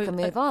 so that you can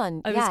move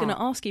on. I was going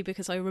to ask you,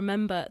 because I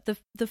remember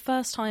the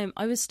first time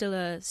I was still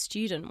a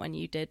student when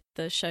you did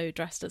the show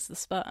Dressed as the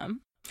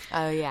Sperm.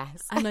 Oh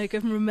yes. And I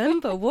can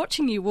remember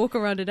watching you walk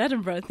around in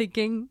Edinburgh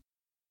thinking,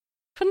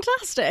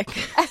 fantastic.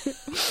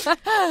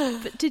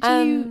 But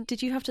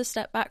did you have to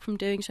step back from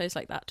doing shows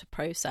like that to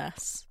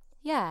process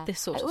this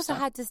sort of stuff? I also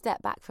had to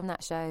step back from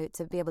that show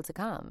to be able to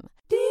come.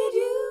 Did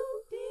you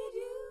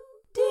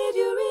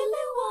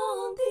really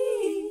want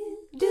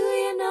this? Do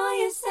you know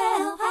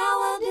yourself? How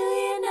well do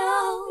you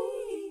know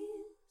this?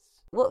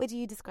 What would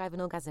you describe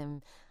an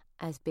orgasm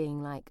as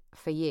being like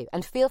for you?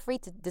 And feel free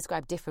to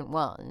describe different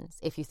ones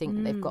if you think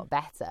that they've got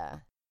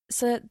better.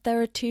 So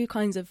there are two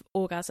kinds of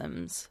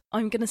orgasms.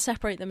 I'm going to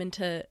separate them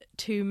into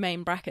two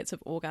main brackets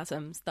of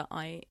orgasms that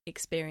I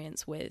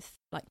experience with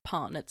like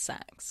partnered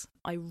sex.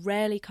 I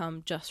rarely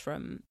come just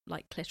from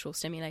like clitoral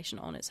stimulation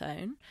on its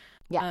own.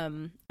 Yeah.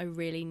 I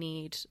really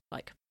need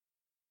like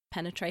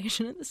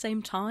penetration at the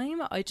same time.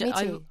 Me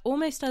too.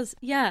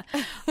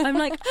 I'm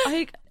like,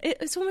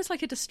 it's almost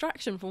like a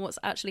distraction from what's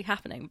actually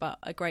happening, but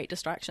a great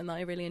distraction that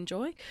I really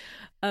enjoy.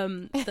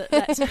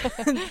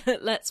 That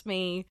lets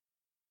me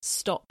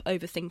stop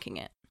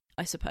overthinking it,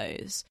 I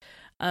suppose.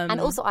 And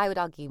also, I would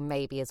argue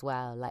maybe as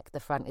well, like the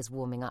front is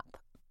warming up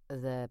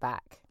the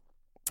back.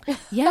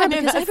 Yeah,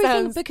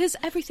 because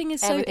everything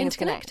is so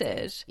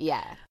interconnected.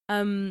 Yeah.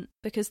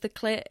 Because the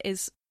clit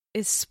is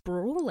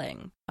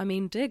sprawling. I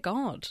mean, dear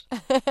God,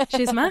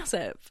 she's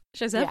massive.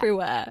 She's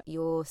everywhere.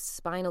 Your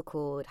spinal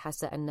cord has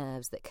certain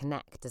nerves that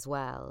connect as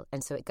well,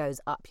 and so it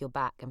goes up your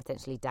back and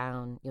potentially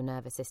down your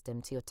nervous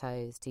system to your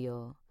toes, to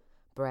your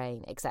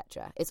brain,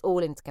 etc. It's all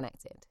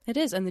interconnected. It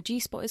is, and the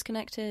G-spot is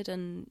connected,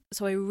 and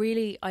so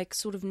I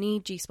sort of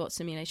need G-spot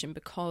stimulation,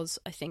 because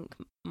I think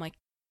my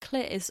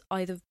clit is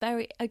either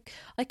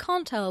I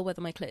can't tell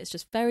whether my clit is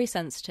just very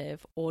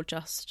sensitive or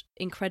just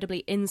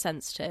incredibly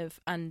insensitive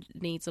and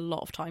needs a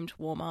lot of time to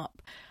warm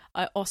up.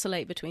 I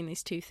oscillate between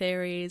these two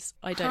theories.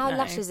 I don't know. How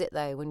lush is it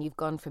though when you've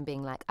gone from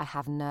being like, I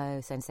have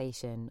no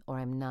sensation or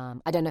I'm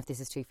numb, I don't know if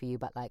this is true for you,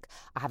 but like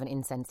I have an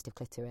insensitive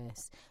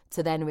clitoris,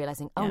 to then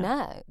realising, oh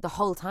no, the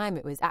whole time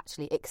it was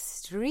actually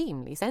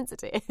extremely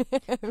sensitive.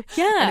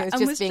 Yeah. And it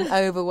was just being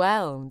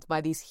overwhelmed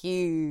by these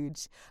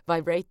huge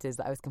vibrators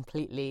that I was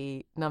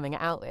completely numbing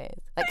it out with.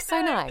 Like,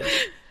 so nice.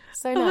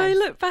 So nice. When I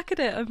look back at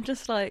it, I'm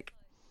just like,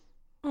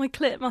 my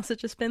clit must have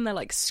just been there,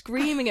 like,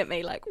 screaming at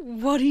me, like,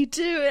 what are you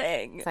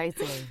doing?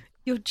 Totally.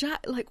 You're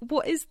like,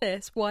 what is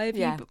this? Why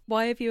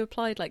have you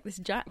applied, like, this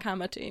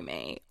jackhammer to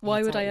me?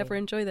 Why would I ever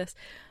enjoy this?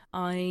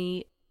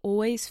 I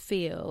always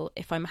feel,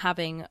 if I'm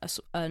having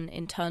an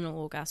internal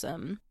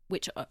orgasm,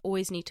 which I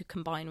always need to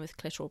combine with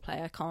clitoral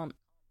play, I can't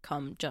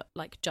come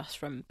just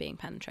from being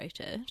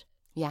penetrated.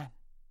 Yeah.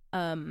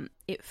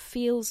 It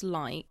feels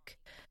like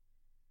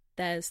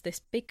there's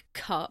this big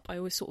cup. I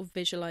always sort of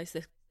visualise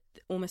this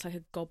almost like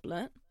a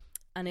goblet,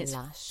 and it's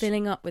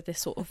filling up with this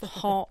sort of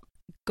hot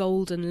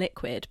golden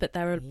liquid, but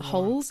there are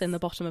holes in the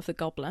bottom of the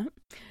goblet,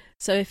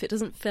 so if it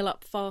doesn't fill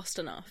up fast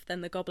enough, then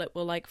the goblet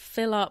will like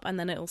fill up, and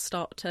then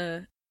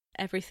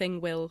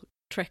everything will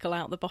trickle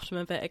out the bottom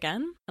of it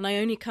again. And I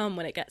only come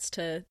when it gets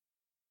to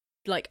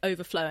like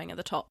overflowing at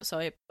the top,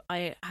 so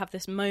I have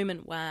this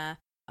moment where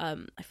I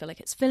feel like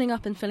it's filling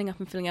up and filling up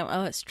and filling out.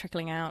 Oh, it's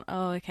trickling out.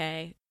 Oh,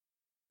 okay,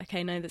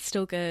 no, that's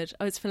still good.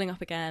 Oh, it's filling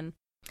up again.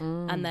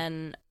 And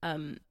then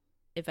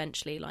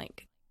eventually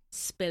like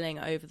spilling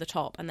over the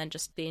top, and then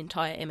just the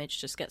entire image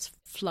just gets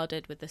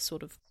flooded with this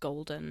sort of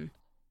golden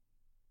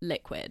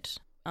liquid.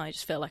 I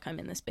just feel like I'm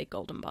in this big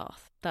golden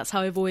bath. That's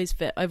how I've always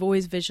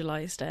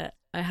visualized it.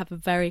 I have a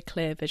very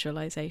clear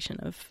visualization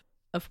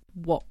of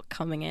what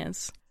coming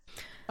is.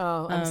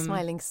 Oh, I'm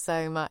smiling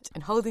so much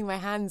and holding my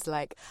hands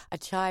like a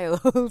child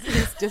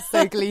who's just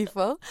so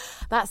gleeful.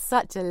 That's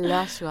such a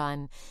lush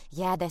one.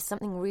 Yeah, there's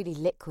something really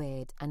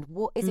liquid. And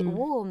what is it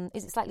warm?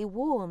 Is it slightly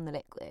warm, the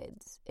liquid?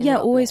 Yeah,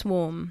 always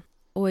warm.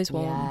 Always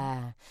warm.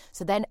 Yeah.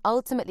 So then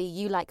ultimately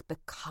you like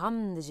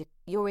become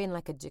you're in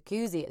like a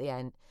jacuzzi at the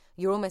end.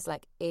 You're almost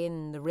like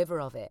in the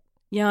river of it.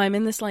 Yeah, I'm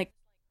in this like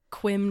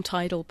Quim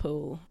tidal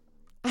pool.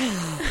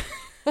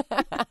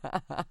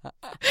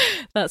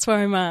 That's where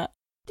I'm at.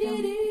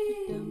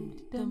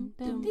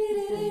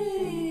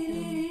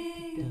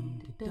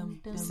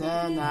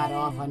 Turn that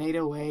off, I need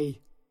a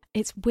wee.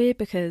 It's weird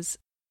because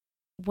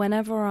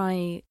whenever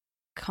I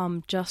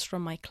come just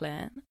from my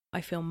clit,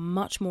 I feel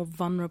much more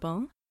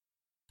vulnerable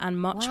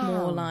and much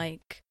more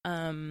like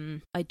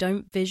I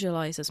don't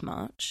visualize as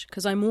much,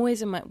 because I'm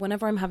always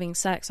whenever I'm having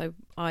sex,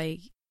 I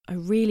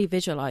really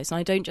visualize, and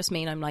I don't just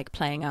mean I'm like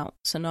playing out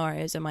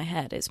scenarios in my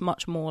head. It's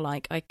much more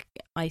like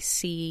I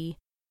see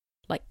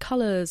like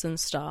colors and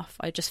stuff.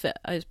 I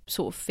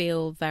sort of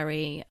feel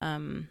very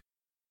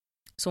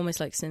it's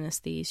almost like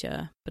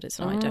synesthesia, but it's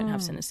not. I don't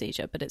have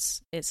synesthesia, but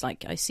it's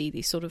like I see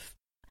these sort of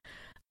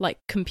like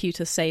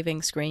computer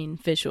saving screen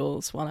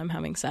visuals while I'm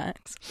having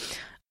sex.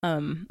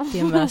 The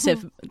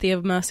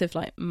immersive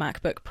like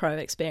MacBook Pro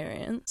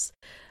experience.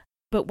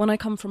 But when I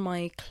come from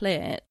my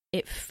clit,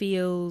 it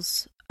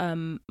feels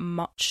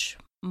much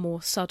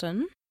more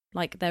sudden.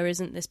 Like there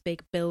isn't this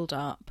big build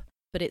up,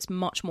 but it's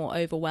much more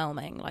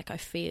overwhelming. Like I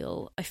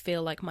feel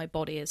like my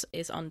body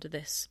is under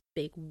this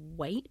big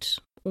weight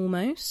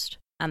almost,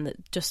 and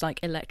that just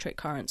like electric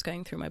currents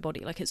going through my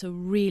body. Like it's a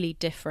really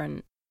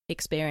different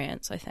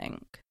experience, I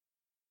think.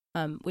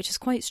 Which is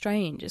quite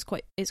strange.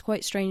 It's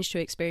quite strange to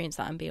experience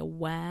that and be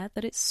aware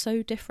that it's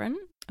so different.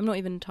 I'm not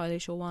even entirely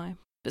sure why.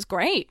 It's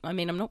great. I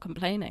mean, I'm not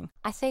complaining.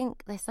 I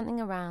think there's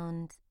something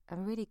around a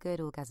really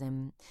good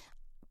orgasm,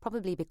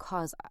 probably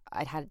because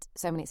I'd had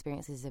so many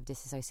experiences of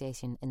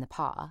disassociation in the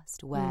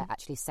past where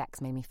actually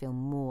sex made me feel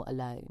more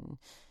alone.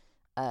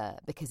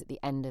 Because at the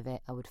end of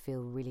it, I would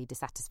feel really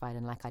dissatisfied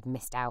and like I'd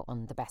missed out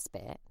on the best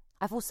bit.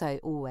 I've also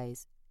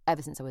always,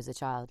 ever since I was a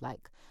child,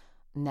 like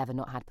never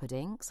not had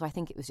pudding, so I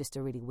think it was just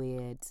a really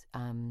weird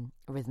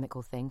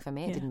rhythmical thing for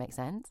me. It didn't make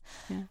sense.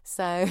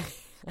 So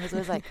I was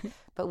always like,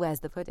 but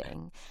where's the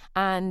pudding?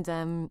 And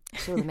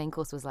sure, the main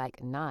course was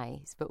like,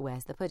 nice, but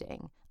where's the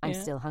pudding? I'm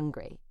still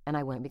hungry and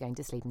I won't be going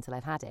to sleep until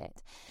I've had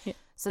it.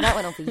 So that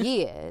went on for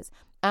years.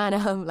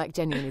 And like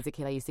genuinely as a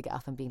kid I used to get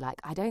up and be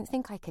like, I don't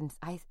think I can,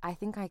 I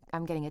think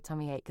I'm getting a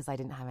tummy ache because I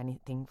didn't have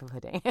anything for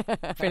pudding.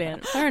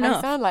 Brilliant. Fair enough.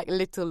 I sound like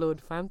little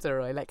Lord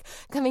Fauntleroy, like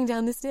coming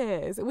down the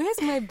stairs.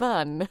 Where's my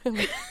bun?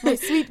 My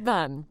sweet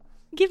bun.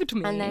 Give it to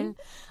me. And then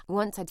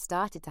once I'd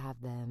started to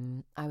have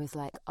them, I was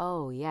like,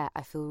 oh yeah,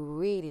 I feel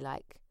really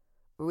like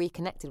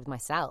reconnected with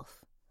myself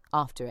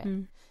after it.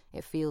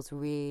 It feels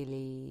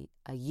really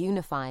a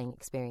unifying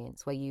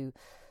experience where you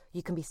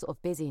can be sort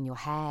of busy in your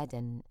head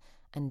and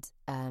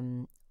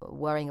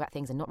worrying about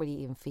things and not really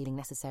even feeling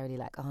necessarily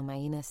like, oh, am I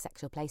in a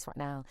sexual place right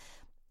now?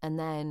 And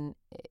then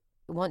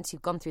once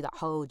you've gone through that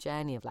whole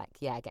journey of like,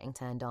 getting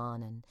turned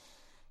on and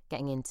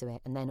getting into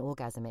it and then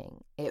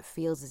orgasming, it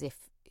feels as if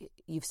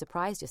you've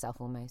surprised yourself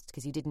almost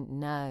because you didn't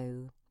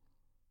know.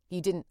 I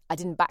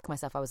didn't back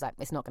myself. I was like,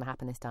 it's not going to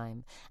happen this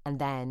time. And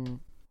then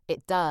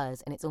it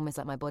does. And it's almost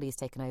like my body's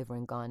taken over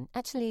and gone,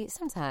 actually,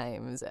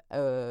 sometimes,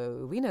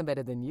 we know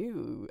better than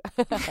you.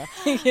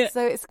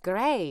 So it's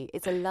great.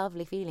 It's a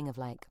lovely feeling of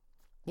like,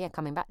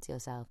 coming back to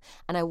yourself.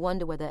 And I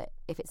wonder whether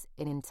if it's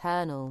an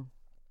internal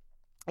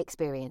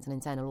experience, an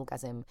internal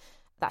orgasm,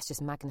 that's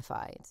just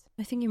magnified.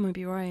 I think you might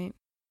be right.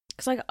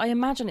 Because I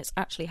imagine it's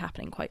actually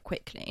happening quite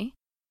quickly.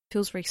 It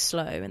feels very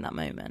slow in that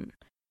moment.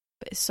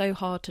 But it's so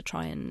hard to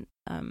try and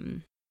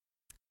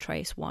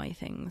trace why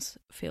things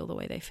feel the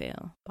way they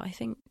feel. But I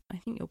think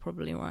you're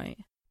probably right.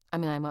 I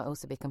mean, I might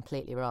also be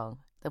completely wrong.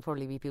 There'll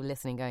probably be people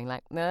listening going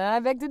like, no, I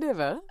beg to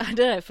differ. I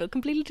don't know, I feel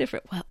completely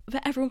different. Well,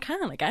 but everyone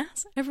can, I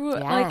guess.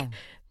 Everyone, like,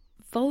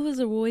 vulvas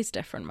are always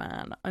different,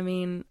 man. I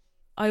mean,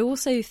 I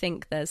also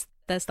think there's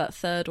that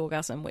third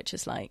orgasm, which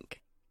is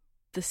like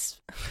this.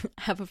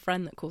 I have a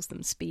friend that calls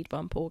them speed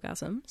bump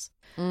orgasms.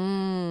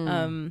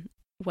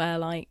 Where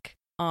like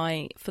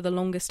for the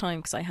longest time,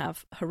 because I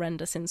have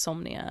horrendous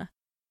insomnia,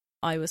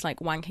 I was like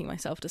wanking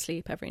myself to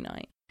sleep every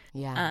night.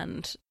 Yeah.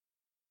 And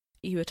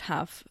you would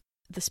have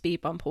the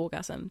speed bump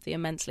orgasm, the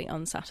immensely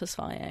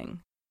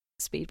unsatisfying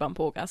speed bump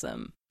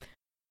orgasm,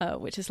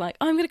 which is like,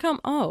 I'm going to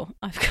come. Oh,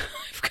 I've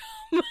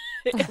come.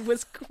 It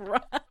was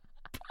crap.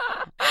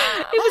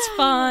 It was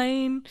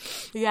fine.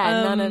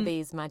 Yeah, none of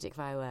these magic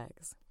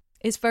fireworks.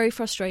 It's very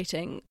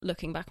frustrating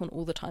looking back on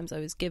all the times I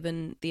was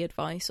given the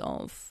advice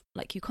of,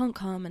 like, you can't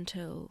come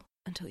until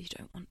you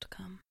don't want to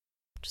come.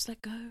 Just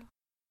let go.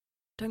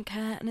 Don't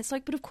care. And it's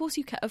like, but of course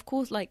you care. Of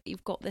course, like,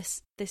 you've got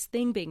this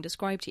thing being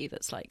described to you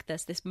that's like,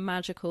 there's this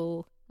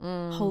magical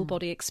whole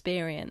body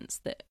experience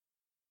that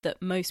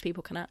most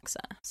people can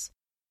access.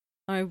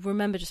 I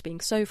remember just being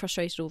so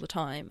frustrated all the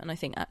time, and I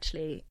think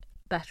actually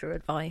better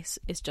advice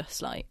is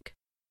just like,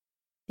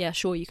 yeah,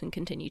 sure, you can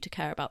continue to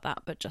care about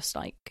that, but just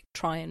like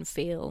try and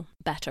feel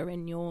better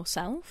in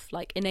yourself,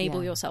 like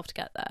enable yourself to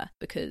get there,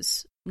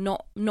 because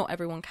not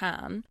everyone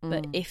can,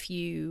 but if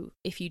you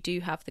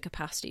do have the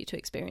capacity to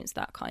experience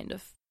that kind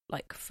of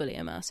like fully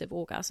immersive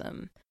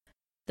orgasm,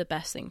 the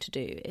best thing to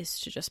do is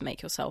to just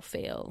make yourself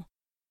feel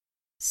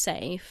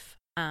safe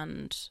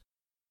and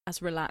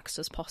as relaxed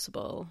as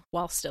possible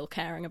while still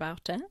caring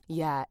about it.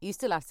 Yeah, you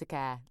still have to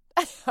care.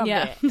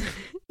 Yeah.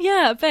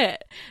 Yeah, a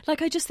bit.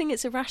 Like, I just think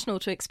it's irrational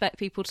to expect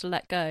people to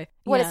let go.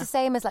 Well, it's the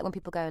same as like when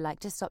people go like,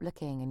 just stop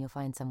looking and you'll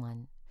find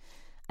someone.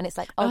 And it's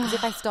like, oh, because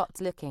if I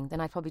stopped looking, then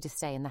I'd probably just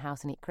stay in the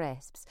house and eat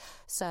crisps.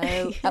 So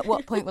at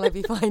what point will I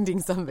be finding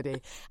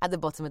somebody? At the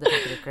bottom of the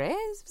packet of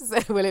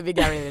crisps? Will it be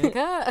Gary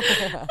Lineker?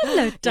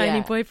 Hello,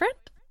 tiny boyfriend.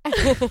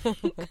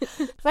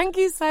 Thank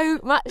you so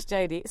much,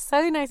 Jodie. It's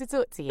so nice to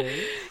talk to you.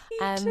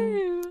 You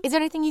too. Is there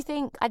anything you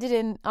think I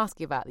didn't ask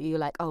you about that you're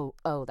like, oh,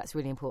 that's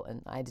really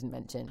important, I didn't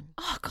mention?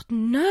 Oh God,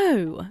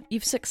 no!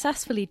 You've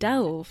successfully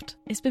delved.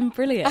 It's been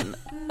brilliant.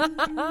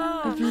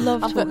 I've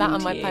loved. I'll put that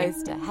on my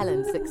poster.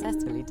 Helen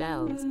successfully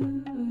delves.